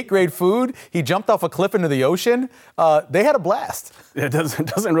mean, they ate great food. He jumped off a cliff into the ocean. They had a blast. It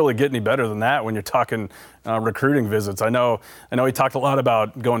doesn't really get any better than that when you're talking recruiting visits. I know he talked a lot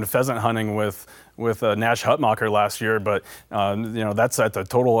about going to pheasant hunting with Nash Hutmacher last year, but that's at the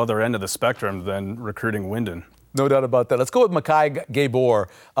total other end of the spectrum than recruiting Wyndon. No doubt about that. Let's go with Makai Gabor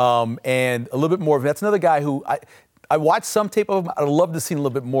and a little bit more. That's another guy who I watched some tape of him. I'd love to see a little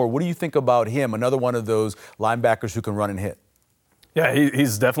bit more. What do you think about him? Another one of those linebackers who can run and hit. Yeah,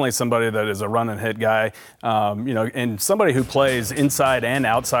 he's definitely somebody that is a run and hit guy, and somebody who plays inside and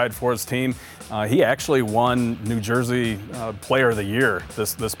outside for his team. He actually won New Jersey Player of the Year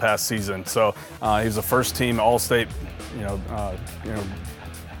this past season. So he was a first-team All-State,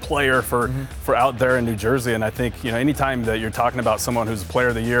 player for out there in New Jersey. And I think anytime that you're talking about someone who's a Player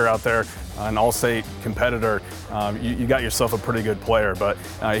of the Year out there, an All-State competitor, you got yourself a pretty good player. But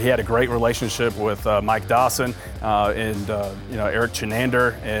he had a great relationship with Mike Dawson and Eric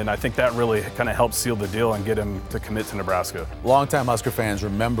Chinander, and I think that really kind of helped seal the deal and get him to commit to Nebraska. Longtime Husker fans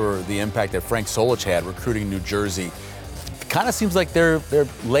remember the impact that Frank Solich had recruiting New Jersey. It kind of seems like they're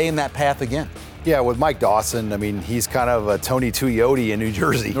laying that path again. Yeah, with Mike Dawson, I mean, he's kind of a Tony Tuioti in New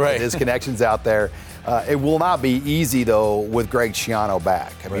Jersey. Right. His connections out there. It will not be easy, though, with Greg Schiano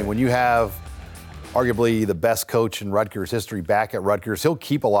back. I mean, when you have arguably the best coach in Rutgers history back at Rutgers, he'll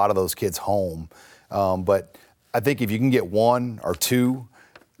keep a lot of those kids home. But I think if you can get 1 or 2,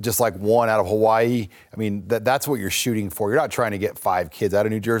 just like 1 out of Hawaii, I mean, that's what you're shooting for. You're not trying to get 5 kids out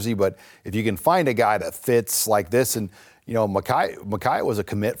of New Jersey, but if you can find a guy that fits like this, and Makai was a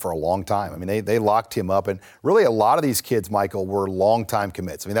commit for a long time. I mean, they locked him up, and really a lot of these kids, Michael, were long-time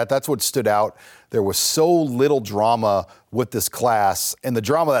commits. I mean, that's what stood out. There was so little drama with this class, and the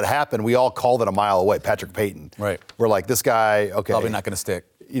drama that happened, we all called it a mile away. Patrick Payton. Right. We're like, this guy, okay. Probably not going to stick.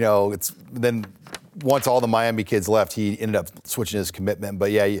 Then once all the Miami kids left, he ended up switching his commitment.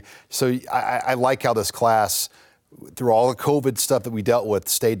 But yeah, so I like how this class, through all the COVID stuff that we dealt with,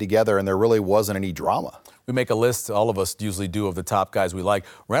 stayed together, and there really wasn't any drama. We make a list, all of us usually do, of the top guys we like.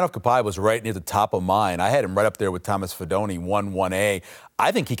 Randolph Kapai was right near the top of mine. I had him right up there with Thomas Fidone, 1A.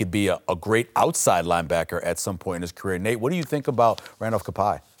 I think he could be a great outside linebacker at some point in his career. Nate, what do you think about Randolph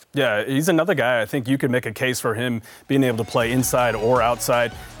Kapai? Yeah, he's another guy. I think you could make a case for him being able to play inside or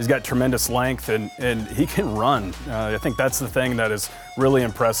outside. He's got tremendous length, and he can run. I think that's the thing that is really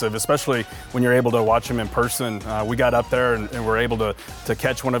impressive, especially when you're able to watch him in person. We got up there and were able to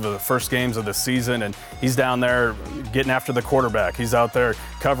catch one of the first games of the season, and he's down there getting after the quarterback. He's out there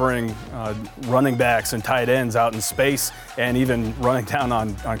covering running backs and tight ends out in space, and even running down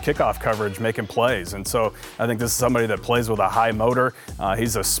on kickoff coverage, making plays. And so I think this is somebody that plays with a high motor.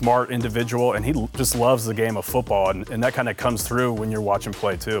 He's a smart individual, and he just loves the game of football, and that kind of comes through when you're watching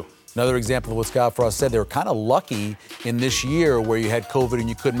play too. Another example of what Scott Frost said, they were kind of lucky in this year where you had COVID and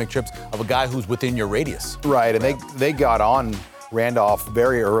you couldn't make trips, of a guy who's within your radius. Right, and they got on Randolph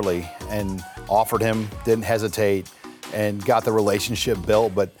very early and offered him, didn't hesitate, and got the relationship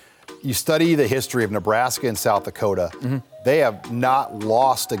built. But you study the history of Nebraska and South Dakota, they have not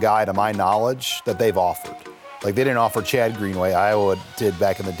lost a guy, to my knowledge, that they've offered. Like, they didn't offer Chad Greenway. Iowa did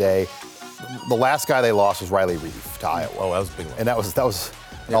back in the day. The last guy they lost was Riley Reef to Iowa. Oh, that was a big one. And that was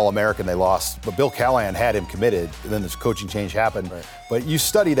an All-American they lost. But Bill Callahan had him committed, and then this coaching change happened. Right. But you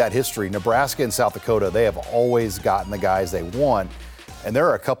study that history. Nebraska and South Dakota, they have always gotten the guys they want. And there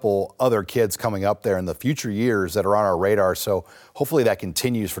are a couple other kids coming up there in the future years that are on our radar. So hopefully that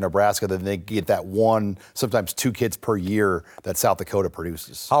continues for Nebraska, that they get that one, sometimes 2 kids per year that South Dakota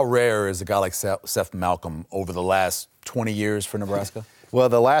produces. How rare is a guy like Seth Malcolm over the last 20 years for Nebraska? Well,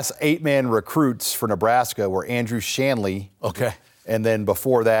 the last 8-man recruits for Nebraska were Andrew Shanley. Okay. And then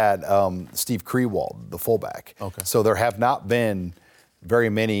before that, Steve Krewald, the fullback. Okay. So there have not been very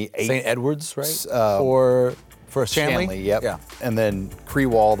many. St. Edwards, right? For Shanley? Yep. Yeah. And then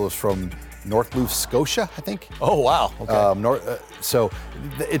Krewald was from North Louth, Scotia, I think. Oh, wow. Okay. So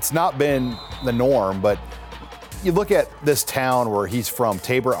it's not been the norm, but you look at this town where he's from,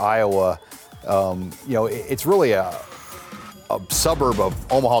 Tabor, Iowa, it's really a suburb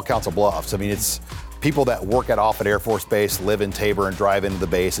of Omaha Council Bluffs. I mean, it's people that work at Offutt Air Force Base live in Tabor and drive into the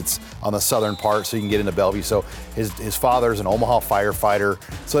base. It's on the southern part, so you can get into Bellevue. So his father's an Omaha firefighter.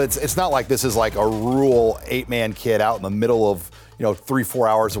 So it's not like this is like a rural 8-man kid out in the middle of 3-4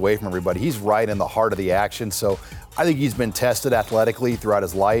 hours away from everybody. He's right in the heart of the action. So I think he's been tested athletically throughout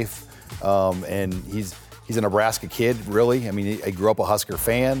his life, and he's a Nebraska kid, really. I mean, he grew up a Husker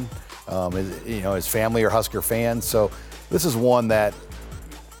fan. His family are Husker fans. So this is one that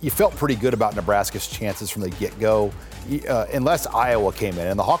you felt pretty good about Nebraska's chances from the get-go, unless Iowa came in.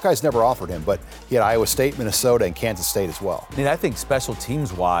 And the Hawkeyes never offered him, but he had Iowa State, Minnesota, and Kansas State as well. I mean, I think special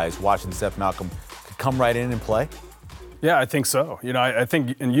teams-wise, watching Seth Malcolm could come right in and play. Yeah, I think so. I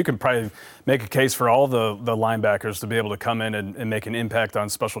think, and you can probably make a case for all the linebackers to be able to come in and make an impact on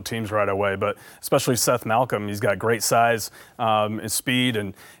special teams right away. But especially Seth Malcolm, he's got great size and speed,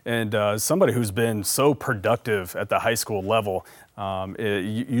 and somebody who's been so productive at the high school level.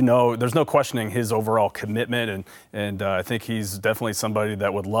 There's no questioning his overall commitment, and I think he's definitely somebody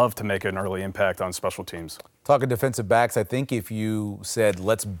that would love to make an early impact on special teams. Talking defensive backs, I think if you said,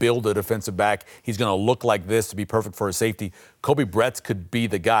 let's build a defensive back, he's going to look like this to be perfect for a safety, Kobe Bretz could be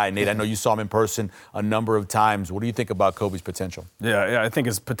the guy. Nate, I know you saw him in person a number of times. What do you think about Kobe's potential? Yeah, I think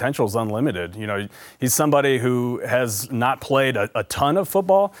his potential is unlimited. He's somebody who has not played a ton of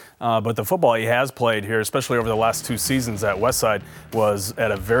football, but the football he has played here, especially over the last 2 seasons at Westside, was at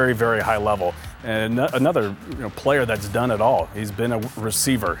a very, very high level. And another player that's done it all. He's been a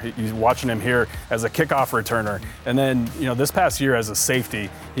receiver. You're watching him here as a kickoff returner, and then this past year as a safety,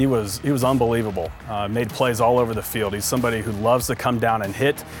 he was unbelievable. Made plays all over the field. He's somebody who loves to come down and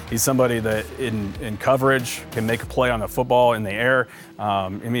hit. He's somebody that in coverage can make a play on the football in the air.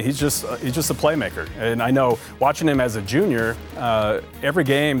 He's just a playmaker. And I know watching him as a junior, every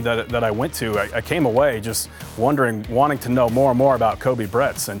game that I went to, I came away just wanting to know more and more about Kobe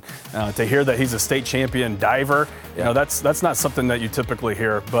Bretz, and to hear that he's a state champion diver. That's not something that you typically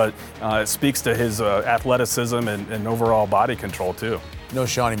hear, but it speaks to his athleticism and overall body control too.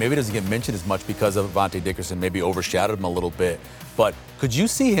 Shawnee, maybe it doesn't get mentioned as much because of Avante Dickerson, maybe overshadowed him a little bit. But could you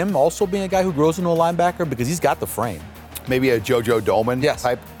see him also being a guy who grows into a linebacker? Because he's got the frame. Maybe a JoJo Domann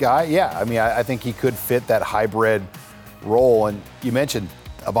type guy? Yeah, I think he could fit that hybrid role. And you mentioned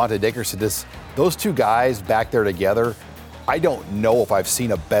Avante Dickerson. Those 2 guys back there together, I don't know if I've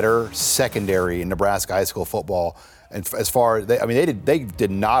seen a better secondary in Nebraska high school football. And as far as they did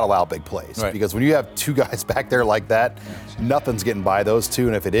not allow big plays, right? Because when you have 2 guys back there like that, nothing's getting by those 2,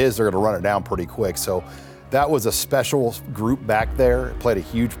 and if it is, they're going to run it down pretty quick. So that was a special group back there. It played a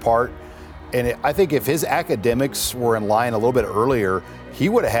huge part, and I think if his academics were in line a little bit earlier, he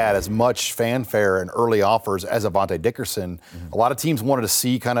would have had as much fanfare and early offers as Avante Dickerson. Mm-hmm. A lot of teams wanted to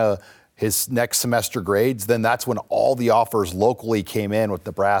see kind of his next semester grades. Then that's when all the offers locally came in with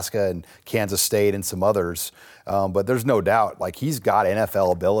Nebraska and Kansas State and some others. But there's no doubt, he's got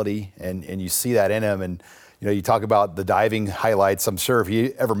NFL ability, and you see that in him. And you talk about the diving highlights. I'm sure if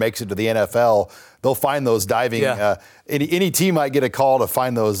he ever makes it to the NFL, they'll find those diving. Yeah. Any team might get a call to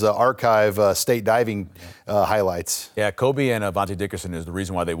find those archive state diving highlights. Yeah, Kobe and Avante Dickerson is the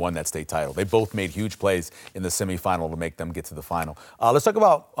reason why they won that state title. They both made huge plays in the semifinal to make them get to the final. Let's talk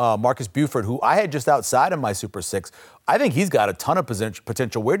about Marcus Buford, who I had just outside of my Super 6. I think he's got a ton of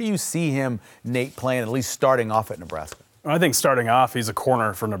potential. Where do you see him, Nate, playing, at least starting off at Nebraska? I think starting off, he's a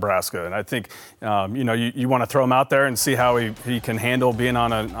corner for Nebraska, and I think you want to throw him out there and see how he can handle being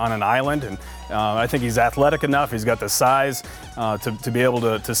on an island, and I think he's athletic enough. He's got the size to be able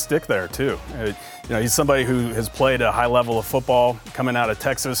to stick there too. He's somebody who has played a high level of football coming out of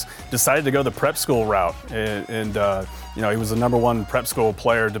Texas. Decided to go the prep school route, and he was the #1 prep school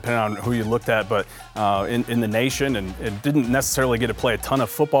player, depending on who you looked at, but in the nation, and it didn't necessarily get to play a ton of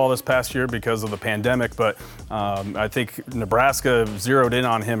football this past year because of the pandemic. But I think Nebraska zeroed in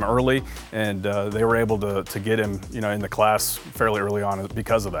on him early, and they were able to get him, in the class fairly early on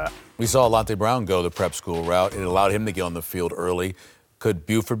because of that. We saw Alante Brown go the prep school route. It allowed him to get on the field early. Could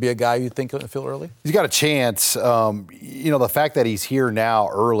Buford be a guy you think will fill early? He's got a chance. The fact that he's here now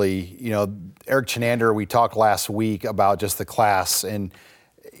early, Eric Chenander, we talked last week about just the class, and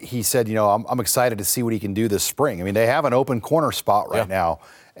he said, I'm excited to see what he can do this spring. I mean, they have an open corner spot right now.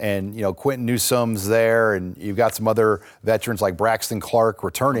 And, Quentin Newsome's there, and you've got some other veterans like Braxton Clark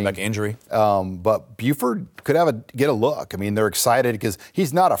returning. Like injury. But Buford could get a look. I mean, they're excited because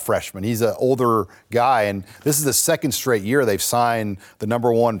he's not a freshman. He's an older guy, and this is the second straight year they've signed the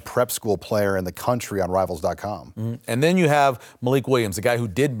 #1 prep school player in the country on Rivals.com. Mm-hmm. And then you have Malik Williams, a guy who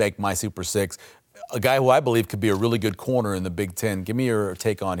did make my Super Six, a guy who I believe could be a really good corner in the Big Ten. Give me your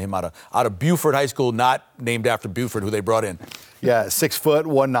take on him out of Buford High School, not named after Buford, who they brought in. Yeah, 6 foot,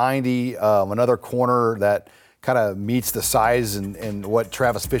 190, another corner that kind of meets the size and what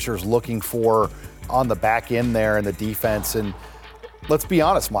Travis Fisher is looking for on the back end there in the defense. And let's be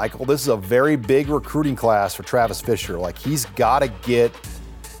honest, Michael, this is a very big recruiting class for Travis Fisher. Like, he's got to get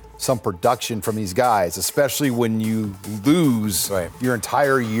some production from these guys, especially when you lose your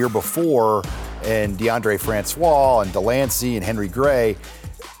entire year before and DeAndre Francois and Delancey and Henry Gray.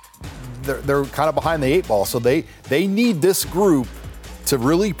 They're kind of behind the 8 ball, so they need this group to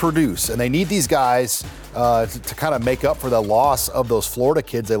really produce, and they need these guys to kind of make up for the loss of those Florida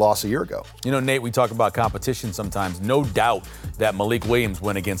kids they lost a year ago. Nate, we talk about competition sometimes. No doubt that Malik Williams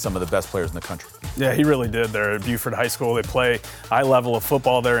went against some of the best players in the country. Yeah, he really did there at Buford High School. They play high level of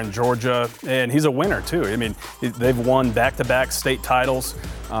football there in Georgia, and he's a winner too. I mean, they've won back-to-back state titles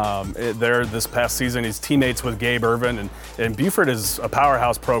there this past season. He's teammates with Gabe Ervin, and Buford is a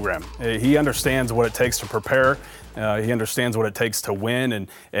powerhouse program. He understands what it takes to prepare. He understands what it takes to win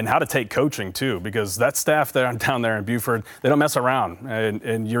and how to take coaching too, because that staff down there in Buford, they don't mess around.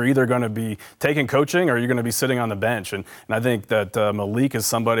 And you're either going to be taking coaching or you're going to be sitting on the bench. And I think that Malik is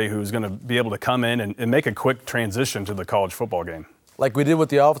somebody who's going to be able to come in and make a quick transition to the college football game. Like we did with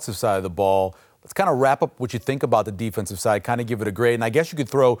the offensive side of the ball, let's kind of wrap up what you think about the defensive side, kind of give it a grade. And I guess you could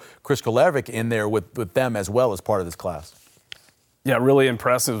throw Chris Kolevic in there with them as well as part of this class. Yeah, really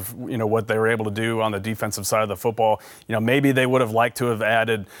impressive, what they were able to do on the defensive side of the football. Maybe they would have liked to have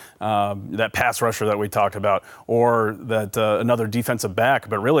added that pass rusher that we talked about or that another defensive back.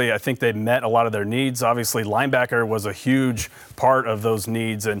 But really, I think they met a lot of their needs. Obviously, linebacker was a huge part of those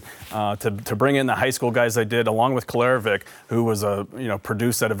needs. And to bring in the high school guys they did, along with Kolevic, who was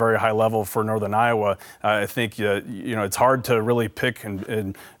produced at a very high level for Northern Iowa, I think, it's hard to really pick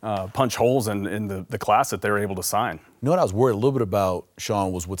and punch holes in the class that they were able to sign. You know what I was worried a little bit about,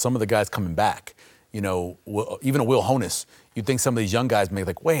 Sean, was with some of the guys coming back. Even a Will Honus, you'd think some of these young guys may be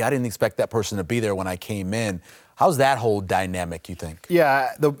like, wait, I didn't expect that person to be there when I came in. How's that whole dynamic, you think? Yeah,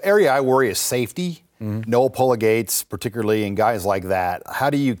 the area I worry is safety. Mm-hmm. Noah Pullagates, particularly, and guys like that.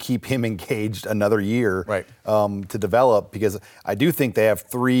 How do you keep him engaged another year to develop? Because I do think they have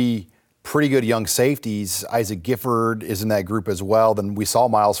 3 pretty good young safeties. Isaac Gifford is in that group as well. Then we saw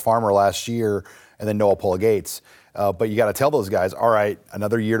Miles Farmer last year, and then Noah Pullagates. But you got to tell those guys, all right,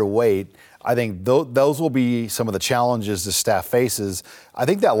 another year to wait. I think those will be some of the challenges the staff faces. I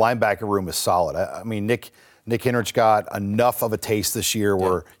think that linebacker room is solid. I mean, Nick Henrich got enough of a taste this year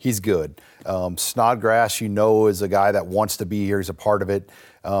where he's good. Snodgrass, is a guy that wants to be here. He's a part of it.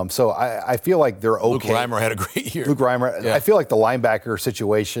 So I feel like they're okay. Luke Reimer had a great year. Luke Reimer. Yeah. I feel like the linebacker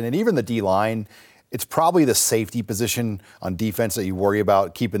situation and even the D-line, it's probably the safety position on defense that you worry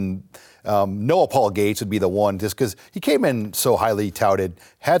about keeping. Noah Pullagates would be the one just because he came in so highly touted,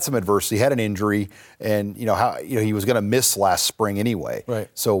 had some adversity, had an injury, and he was going to miss last spring anyway. Right.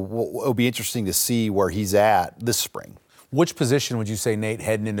 So it'll be interesting to see where he's at this spring. Which position would you say, Nate,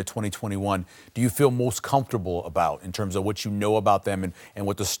 heading into 2021, do you feel most comfortable about in terms of what you know about them and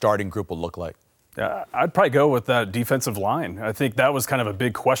what the starting group will look like? I'd probably go with that defensive line. I think that was kind of a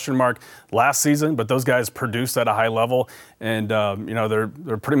big question mark last season, but those guys produced at a high level, and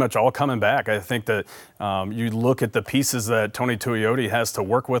they're pretty much all coming back. I think that you look at the pieces that Tony Tuioti has to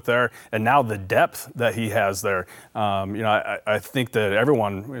work with there, and now the depth that he has there. I think that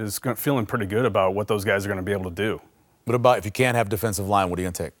everyone is feeling pretty good about what those guys are going to be able to do. What about if you can't have defensive line, what are you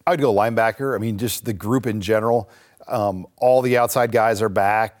going to take? I'd go linebacker. I mean, just the group in general. All the outside guys are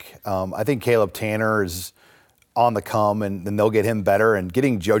back. I think Caleb Tanner is on the come, and they'll get him better. And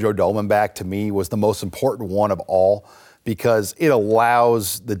getting JoJo Dolman back, to me, was the most important one of all because it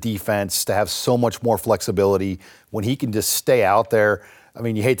allows the defense to have so much more flexibility when he can just stay out there. I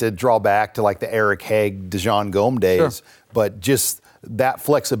mean, you hate to draw back to like the Eric Hegg, Dejon Gome days, but just that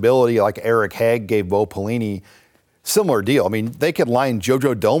flexibility like Eric Hegg gave Bo Pelini, similar deal. I mean, they could line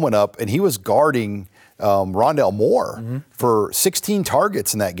JoJo Dolman up, and he was guarding Rondale Moore for 16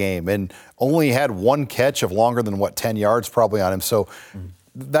 targets in that game and only had one catch of longer than, 10 yards probably on him. So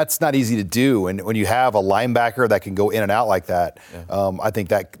that's not easy to do. And when you have a linebacker that can go in and out like that, I think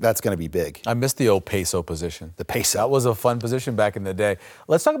that's going to be big. I missed the old peso position. The peso. That was a fun position back in the day.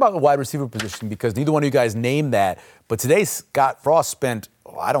 Let's talk about the wide receiver position because neither one of you guys named that. But today, Scott Frost spent,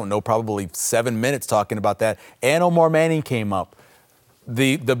 probably 7 minutes talking about that. And Omar Manning came up.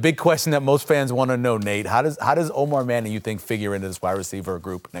 The big question that most fans want to know, Nate, how does Omar Manning, you think, figure into this wide receiver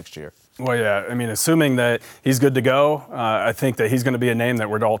group next year? Well, yeah. I mean, assuming that he's good to go, I think that he's going to be a name that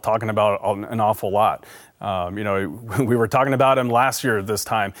we're all talking about an awful lot. We were talking about him last year at this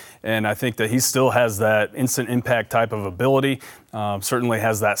time, and I think that he still has that instant impact type of ability, certainly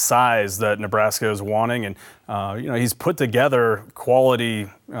has that size that Nebraska is wanting, and, he's put together quality,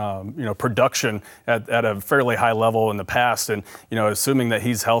 production at a fairly high level in the past, and, assuming that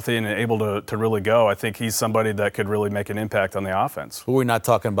he's healthy and able to really go, I think he's somebody that could really make an impact on the offense. Who are we not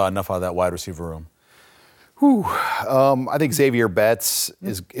talking about enough out of that wide receiver room? I think Xavier Betts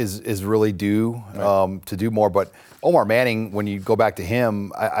is really due to do more. But Omar Manning, when you go back to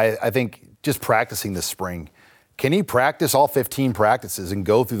him, I think just practicing this spring, can he practice all 15 practices and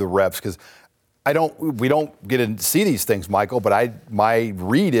go through the reps? Because we don't get to see these things, Michael. But my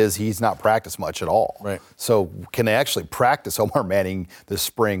read is he's not practiced much at all. Right. So can they actually practice Omar Manning this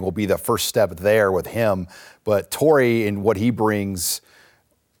spring? Will be the first step there with him. But Torrey and what he brings.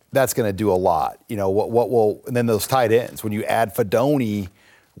 That's going to do a lot. And then those tight ends, when you add Fidone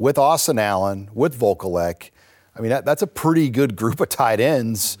with Austin Allen, with Vokalek, I mean, that's a pretty good group of tight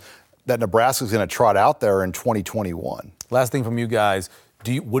ends that Nebraska's going to trot out there in 2021. Last thing from you guys,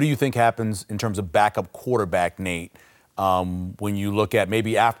 what do you think happens in terms of backup quarterback, Nate, when you look at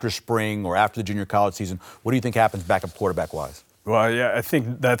maybe after spring or after the junior college season? What do you think happens backup quarterback-wise? Well, yeah, I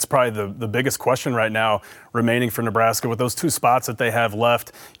think that's probably the biggest question right now remaining for Nebraska with those two spots that they have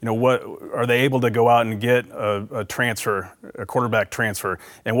left. What are they able to go out and get a quarterback transfer?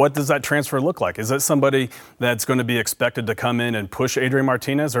 And what does that transfer look like? Is that somebody that's going to be expected to come in and push Adrian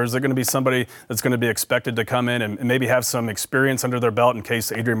Martinez, or is it going to be somebody that's going to be expected to come in and maybe have some experience under their belt in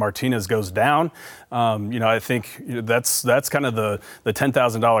case Adrian Martinez goes down? I think that's kind of the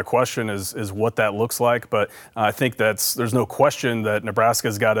 $10,000 question is what that looks like. But I think there's no question that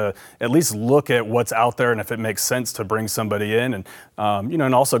Nebraska's got to at least look at what's out there and if it makes sense to bring somebody in. And,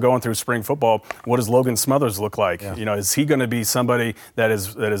 and also going through spring football, what does Logan Smothers look like? Yeah. Is he going to be somebody that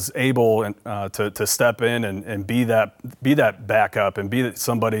is able to step in and be that backup and be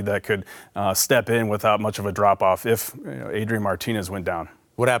somebody that could step in without much of a drop-off if Adrian Martinez went down?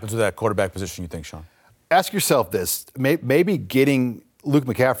 What happens with that quarterback position, you think, Sean? Ask yourself this. Maybe getting Luke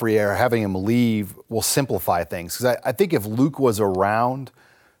McCaffrey or having him leave will simplify things. Because I think if Luke was around,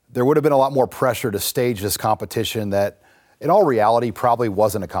 there would have been a lot more pressure to stage this competition that, in all reality, probably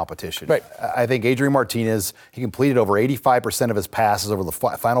wasn't a competition. Right. I think Adrian Martinez, he completed over 85% of his passes over the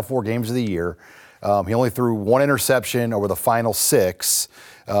final 4 games of the year. He only threw 1 interception over the final 6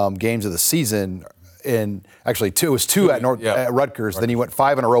 games of the season. And actually, it was 2 at Rutgers. Then he went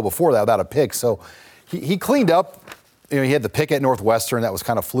 5 in a row before that without a pick. So he cleaned up. He had the pick at Northwestern. That was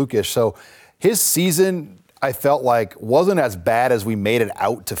kind of flukish. So his season, I felt like, wasn't as bad as we made it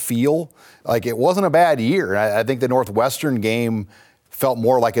out to feel. Like, it wasn't a bad year. I think the Northwestern game felt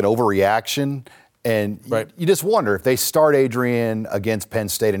more like an overreaction. And you just wonder, if they start Adrian against Penn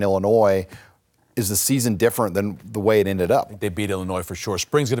State and Illinois, is the season different than the way it ended up? They beat Illinois for sure.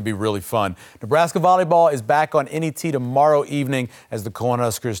 Spring's going to be really fun. Nebraska volleyball is back on NET tomorrow evening as the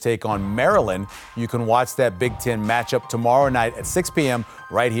Cornhuskers take on Maryland. You can watch that Big Ten matchup tomorrow night at 6 p.m.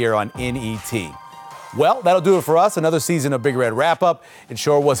 right here on NET. Well, that'll do it for us. Another season of Big Red Wrap-Up. It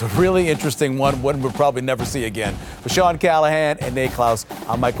sure was a really interesting one we'll probably never see again. For Sean Callahan and Nate Klaus,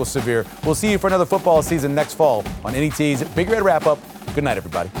 I'm Michael Severe. We'll see you for another football season next fall on NET's Big Red Wrap-Up. Good night,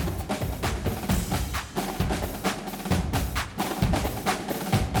 everybody.